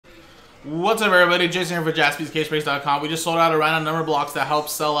What's up, everybody? Jason here for jaspyscasebreaks.com. We just sold out a random number blocks that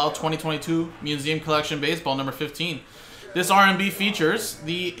helps sell out 2022 Museum Collection Baseball number 15. This RNB features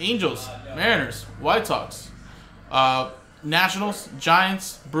the Angels, Mariners, White Sox, Nationals,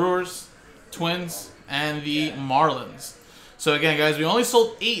 Giants, Brewers, Twins, and the Marlins. So again, guys, we only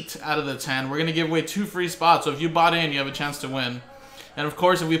sold 8 out of the 10. We're going to give away 2 free spots. So if you bought in, you have a chance to win. And of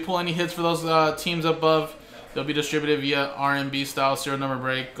course, if we pull any hits for those teams above, they'll be distributed via RNB style serial number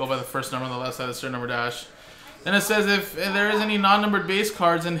break. Go by the first number on the left side of the serial number dash. Then it says if there is any non-numbered base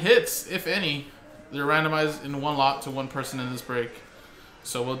cards and hits, if any, they're randomized in one lot to one person in this break.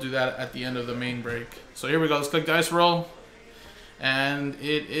 So we'll do that at the end of the main break. So here we go. Let's click dice roll. And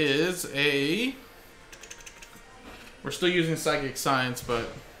it is a... We're still using Psychic Science, but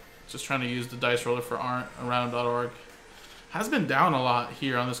just trying to use the dice roller for random.org. Has been down a lot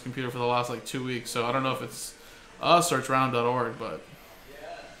here on this computer for the last like 2 weeks, so I don't know if it's search random.org, but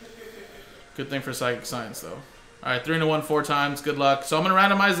good thing for Psychic Science though. Alright, 3 into 1 4 times. Good luck. So I'm going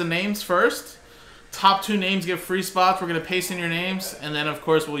to randomize the names first. Top 2 names get free spots. We're going to paste in your names, and then of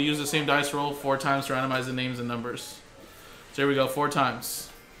course we'll use the same dice roll 4 times to randomize the names and numbers. So here we go, 4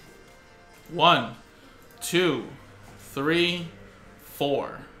 times. 1, 2, 3,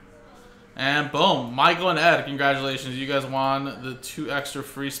 4. And boom, Michael and Ed, congratulations. You guys won the 2 extra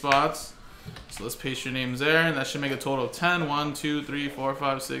free spots. So let's paste your names there, and that should make a total of 10. 1, 2, 3, 4,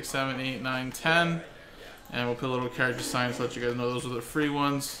 5, 6, 7, 8, 9, 10. And we'll put a little character sign to let you guys know those are the free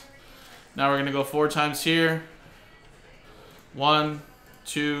ones. Now we're going to go 4 times here. 1,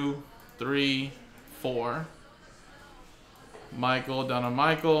 2, 3, 4. Michael, down on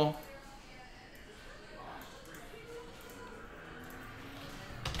Michael.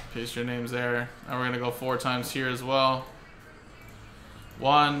 Paste your names there. And we're going to go 4 times here as well.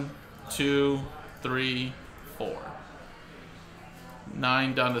 1, 2, 3, 4.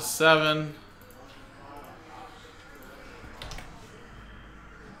 9 down to 7.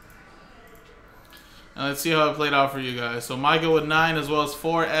 And let's see how it played out for you guys. So Michael with 9 as well as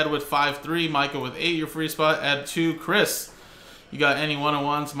 4. Ed with 5, 3. Michael with 8, your free spot. Ed 2. Chris, you got any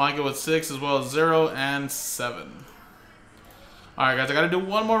 1-on-1s. Michael with 6 as well as 0 and 7. Alright guys, I gotta do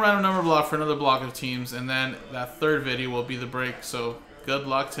one more random number block for another block of teams, and then that third video will be the break. So good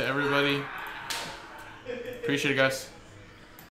luck to everybody. Appreciate it, guys.